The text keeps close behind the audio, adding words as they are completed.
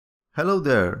Hello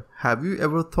there. Have you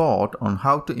ever thought on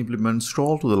how to implement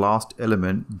scroll to the last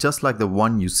element just like the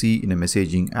one you see in a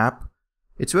messaging app?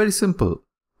 It's very simple.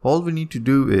 All we need to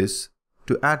do is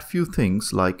to add few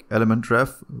things like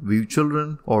ElementRef,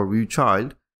 ViewChildren or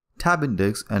ViewChild,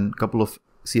 tabIndex and a couple of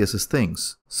CSS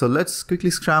things. So let's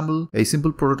quickly scramble a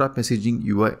simple prototype messaging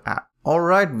UI app.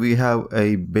 Alright, we have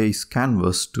a base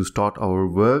canvas to start our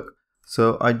work.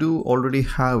 So I do already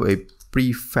have a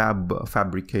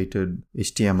fabricated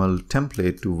HTML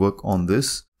template to work on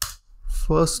this.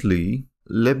 Firstly,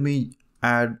 let me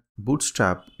add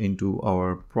Bootstrap into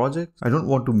our project. I don't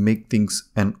want to make things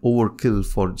an overkill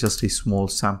for just a small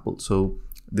sample, so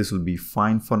this will be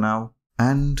fine for now.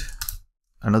 And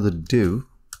another div.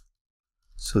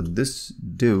 So this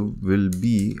div will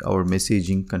be our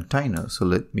messaging container. So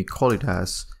let me call it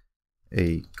as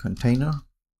a container,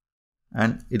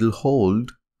 and it'll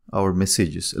hold our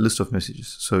messages, a list of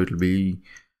messages. So it'll be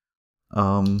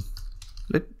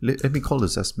let me call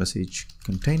this as message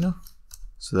container,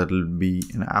 so that will be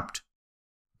an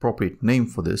appropriate name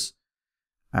for this,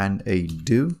 and a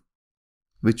div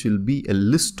which will be a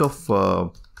list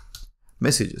of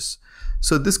messages.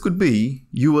 So this could be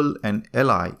UL and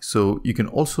LI, so you can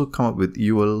also come up with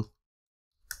UL,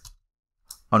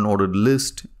 unordered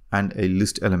list, and a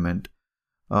list element.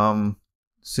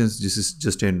 Since this is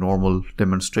just a normal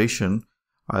demonstration,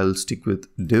 I'll stick with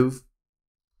div.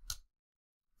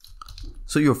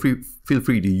 So feel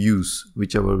free to use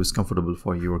whichever is comfortable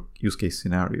for your use case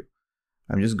scenario.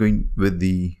 I'm just going with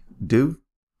the div,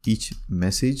 each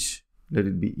message, let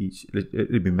it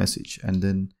be message, and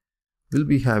then we'll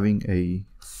be having a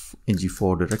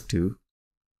ng4 directive.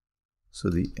 So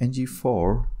the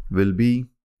ng4 will be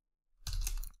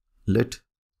let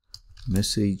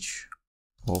message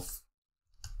of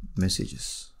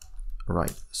messages.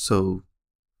 Right, so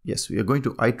yes, we are going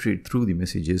to iterate through the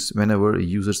messages. Whenever a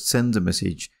user sends a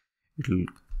message,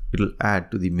 it'll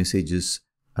add to the messages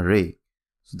array.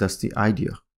 So that's the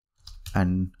idea,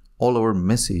 and all our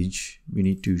message we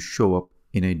need to show up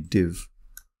in a div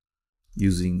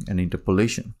using an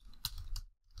interpolation.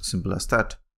 Simple as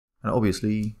that. And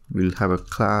obviously we'll have a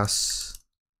class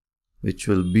which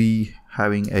will be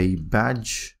having a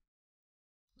badge,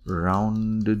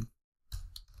 rounded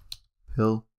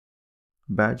hill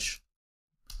badge,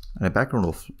 and a background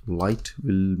of light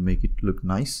will make it look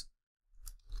nice.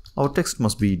 Our text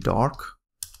must be dark,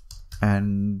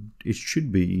 and it should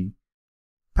be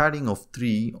padding of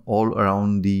 3 all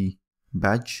around the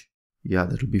badge. Yeah,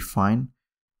 that'll be fine.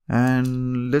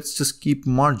 And let's just keep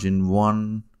margin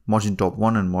 1, margin top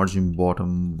 1 and margin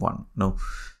bottom 1. Now,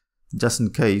 just in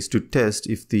case, to test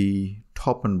if the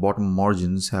top and bottom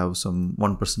margins have some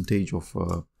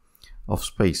 1% of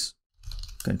space.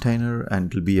 Container, and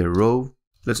it'll be a row.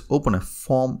 Let's open a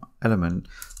form element.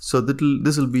 So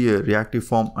this will be a reactive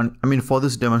form, and I mean, for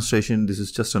this demonstration this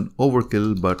is just an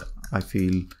overkill, but I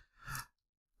feel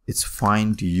it's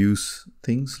fine to use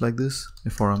things like this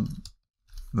for a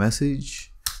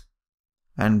message.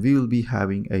 And we will be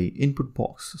having a input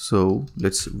box, so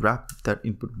let's wrap that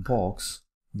input box.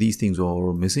 These things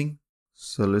are missing,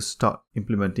 so let's start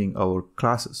implementing our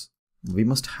classes. We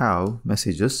must have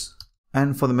messages,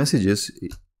 and for the messages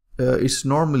it's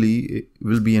normally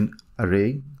will be an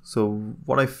array. So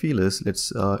what I feel is,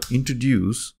 let's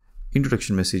introduce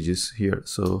introduction messages here.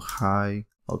 So hi,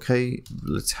 okay,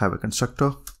 let's have a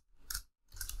constructor,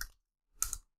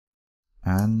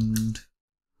 and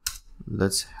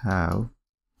let's have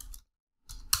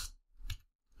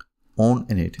on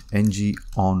init, ng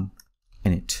on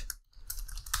init,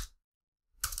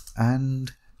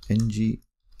 and ng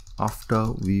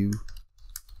after view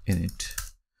init.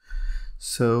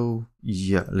 So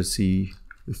yeah, let's see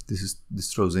if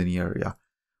this throws any error.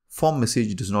 Form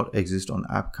message does not exist on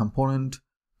app component,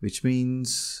 which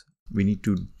means we need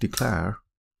to declare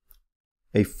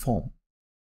a form.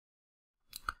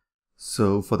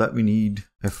 So for that we need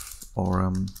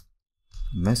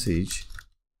message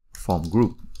form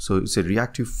group. So it's a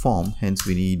reactive form, hence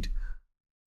we need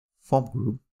form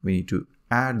group. We need to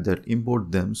add that,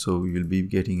 import them, so you'll be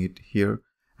getting it here.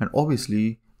 And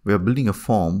obviously we are building a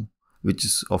form which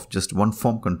is of just one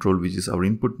form control, which is our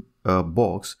input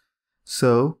box.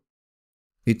 So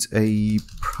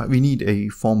we need a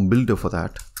form builder for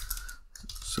that.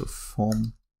 So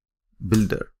form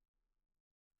builder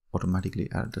automatically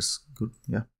add, that's good,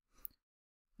 yeah.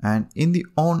 And in the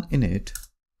on init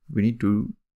we need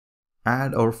to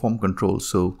add our form control.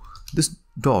 So this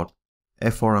dot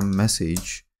form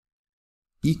message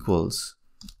equals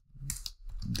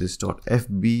this dot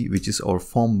fb, which is our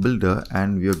form builder,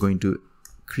 and we are going to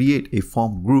create a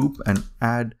form group and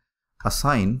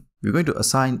we're going to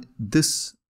assign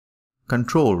this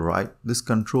control, right? This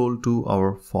control to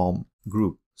our form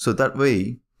group. So that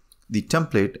way the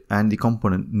template and the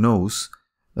component knows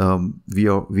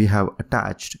we have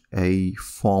attached a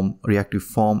form, reactive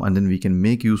form, and then we can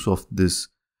make use of this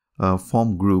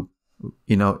form group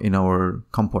in our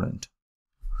component.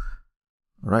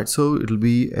 Right, so it'll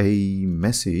be a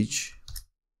message,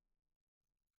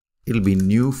 it'll be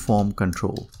new form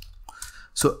control.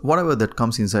 So whatever that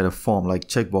comes inside a form, like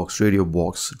checkbox, radio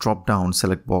box, drop down,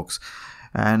 select box,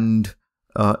 and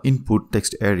input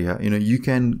text area, you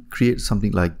can create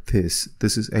something like this.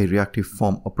 This is a reactive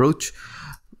form approach.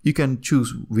 You can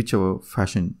choose whichever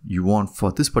fashion you want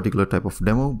for this particular type of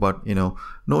demo, but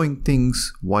knowing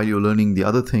things while you're learning the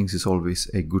other things is always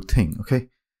a good thing. Okay,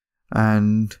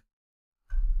 and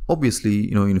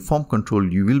obviously, in form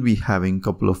control, you will be having a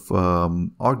couple of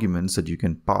arguments that you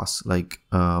can pass, like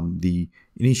the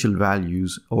initial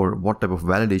values or what type of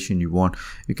validation you want.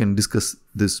 You can discuss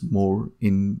this more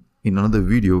in another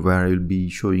video where I will be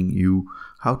showing you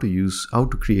how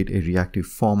to create a reactive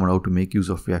form or how to make use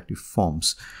of reactive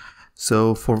forms.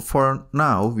 So for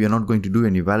now, we are not going to do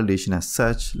any validation as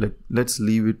such. Let's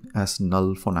leave it as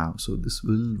null for now. So this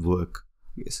will work.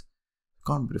 Yes.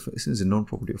 Can't verify. This is a known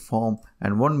property of form.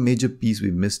 And one major piece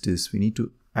we missed is we need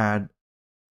to add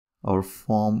our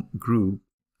form group.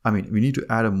 We need to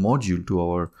add a module to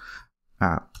our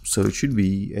app. So it should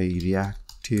be a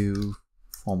reactive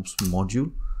forms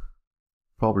module.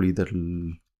 Probably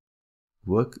that'll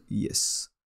work. Yes.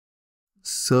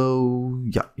 So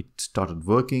yeah, it started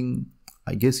working.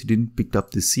 I guess it didn't pick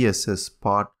up the CSS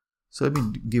part. So let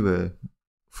me give a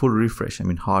full refresh,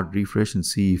 hard refresh, and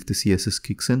see if the CSS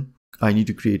kicks in. I need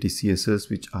to create a CSS,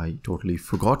 which I totally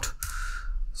forgot.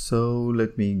 So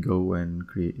let me go and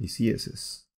create a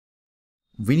CSS.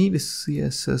 We need a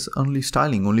CSS only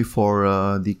styling only for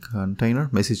the container,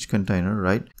 message container,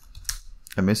 right?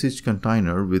 A message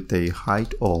container with a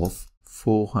height of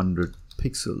 400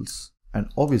 pixels. And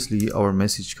obviously our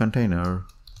message container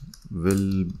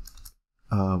will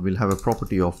have a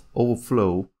property of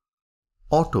overflow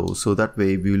auto, so that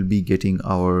way we will be getting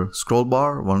our scroll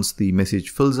bar once the message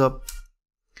fills up.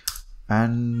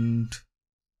 And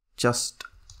just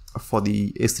for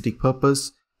the aesthetic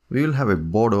purpose, we will have a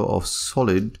border of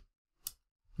solid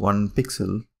 1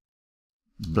 pixel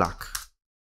black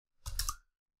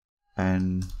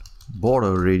and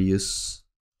border radius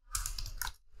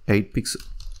 8 pixel.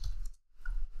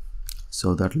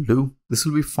 So that'll do. This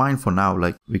will be fine for now.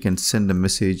 Like, we can send a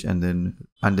message and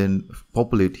then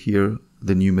populate here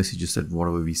the new messages that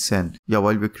whatever we send. Yeah,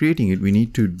 while we're creating it, we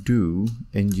need to do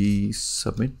ng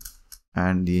submit,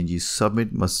 and the ng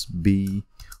submit must be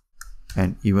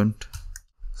an event.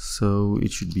 So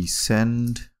it should be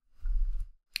send.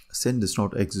 Send does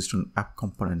not exist on app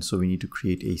component, so we need to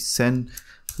create a send.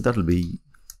 So that'll be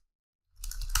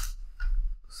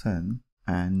send,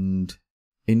 and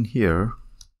in here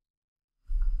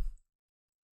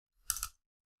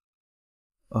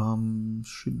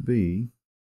should be,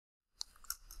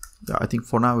 yeah, I think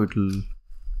for now it will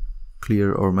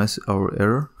clear our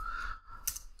error.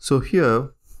 So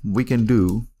here we can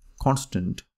do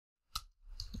constant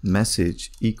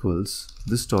message equals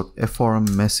this dot frm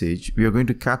message. We are going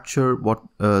to capture what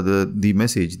the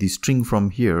message, the string from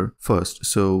here first.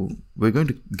 So we're going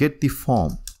to get the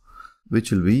form,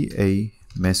 which will be a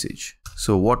message.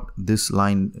 So what this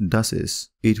line does is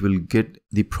it will get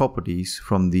the properties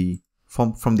from the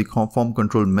form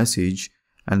control message,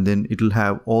 and then it will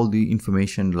have all the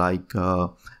information like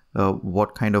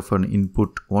what kind of an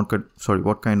input,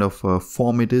 what kind of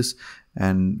form it is,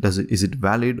 and is it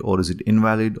valid or is it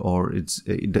invalid, or does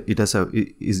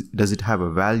it have a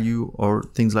value or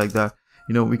things like that.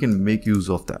 We can make use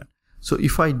of that. So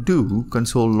if I do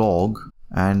console log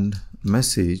and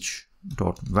message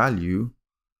dot value,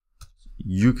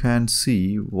 you can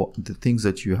see what the things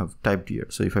that you have typed here.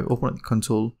 So if I open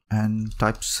console and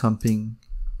type something,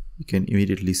 you can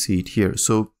immediately see it here.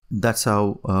 So that's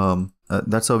how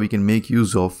we can make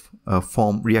use of a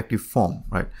form, reactive form,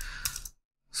 right?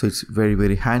 So it's very,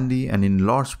 very handy. And in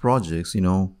large projects,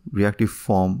 reactive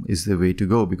form is the way to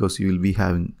go, because you will be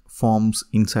having forms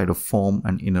inside of form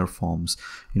and inner forms.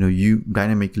 You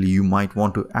dynamically, you might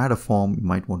want to add a form, you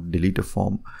might want to delete a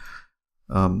form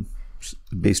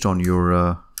based on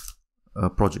your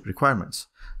project requirements.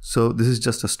 So this is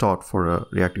just a start for a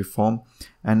reactive form.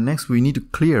 And next we need to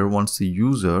clear once the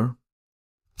user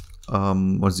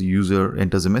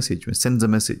enters a message, sends a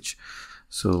message.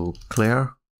 So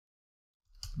clear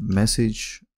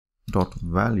message dot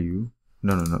value,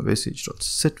 message dot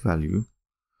set value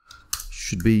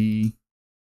should be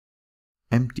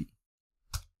empty.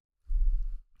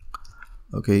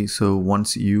 Okay, so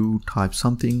once you type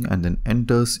something and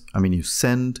then you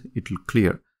send, it will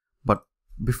clear. But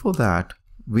before that,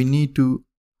 we need to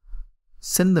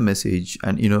send the message,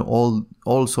 and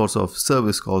all sorts of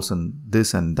service calls and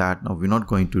this and that. Now we're not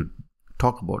going to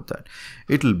talk about that.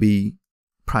 It will be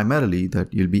primarily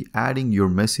that you'll be adding your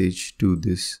message to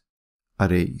this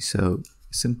array. So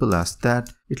simple as that.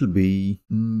 It'll be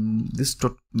this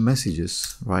dot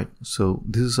messages, right? So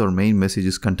this is our main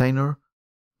messages container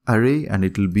array, and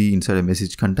it will be inside a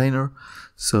message container.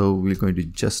 So we're going to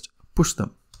just push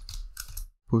them.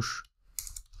 Push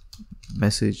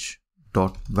message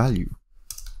dot value.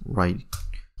 Right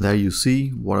there, you see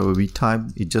whatever we type,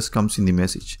 it just comes in the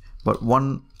message. But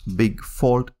one big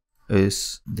fault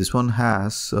is this one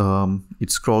has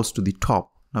it scrolls to the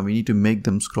top. Now we need to make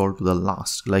them scroll to the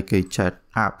last, like a chat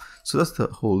app. So that's the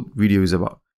whole video is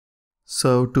about.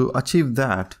 So to achieve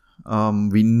that,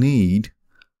 we need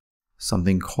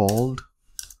something called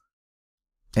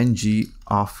ng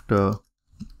after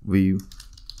view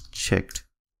checked.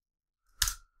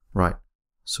 Right.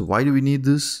 So why do we need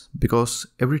this? Because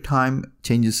every time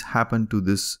changes happen to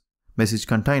this message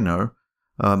container,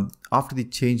 after the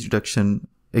change reduction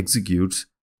executes,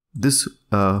 this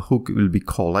hook will be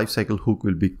called, lifecycle hook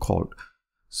will be called.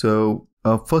 So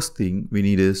first thing we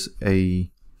need is a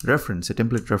reference, a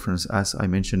template reference, as I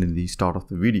mentioned in the start of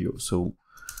the video. So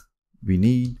we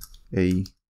need a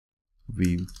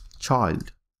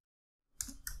ViewChild,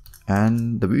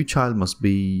 and the ViewChild must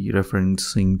be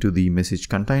referencing to the message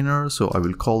container. So I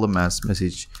will call them as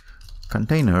message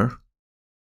container.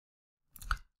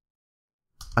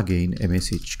 Again, a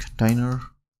message container.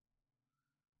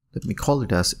 Let me call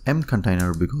it as M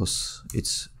container because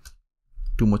it's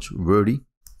too much wordy,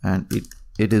 and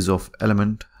it is of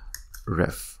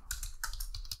ElementRef.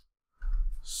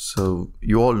 So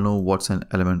you all know what's an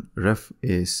ElementRef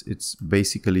is. It's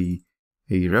basically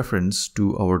a reference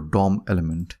to our DOM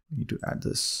element. We need to add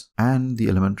this and the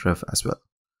ElementRef as well.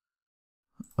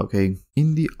 Okay,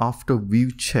 in the after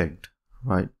view checked,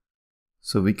 right?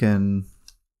 So we can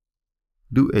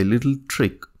do a little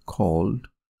trick called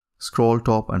scroll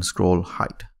top and scroll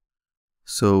height.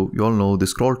 So you all know the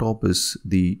scroll top is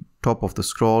the top of the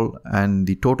scroll, and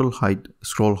the total height,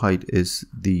 scroll height, is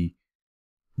the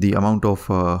amount of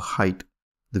height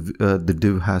the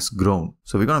div has grown.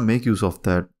 So we're going to make use of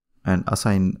that and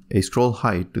assign a scroll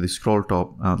height to the scroll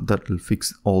top. That will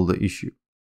fix all the issue.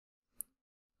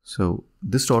 So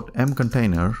this dot m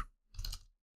container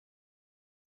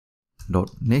dot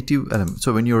native element.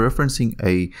 So when you're referencing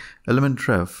a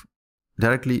ElementRef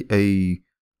directly a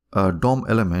DOM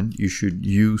element, you should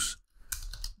use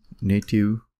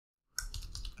native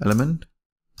element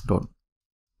dot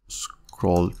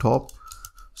scroll top.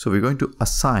 So we're going to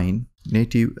assign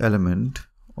native element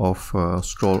of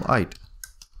scroll height.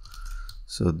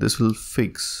 So this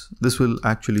will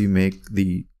actually make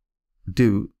the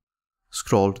div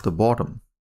scroll to the bottom.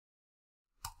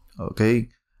 Okay,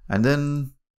 and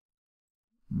then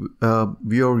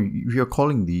we are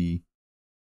calling the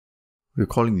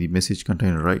message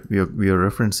container, right? We are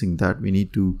referencing that. We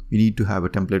need to have a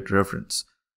template reference.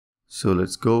 So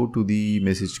let's go to the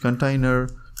message container,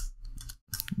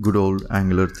 good old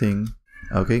Angular thing.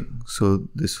 Okay, so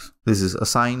this is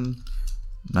assign.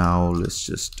 Now let's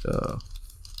just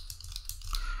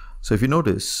so if you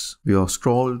notice, we are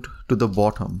scrolled to the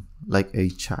bottom like a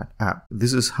chat app.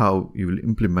 This is how you will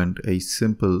implement a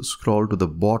simple scroll to the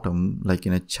bottom like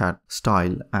in a chat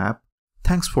style app.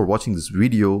 Thanks for watching this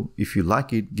video. If you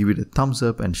like it, give it a thumbs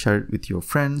up and share it with your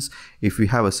friends. If you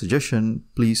have a suggestion,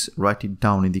 please write it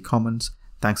down in the comments.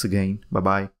 Thanks again. Bye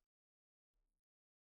bye.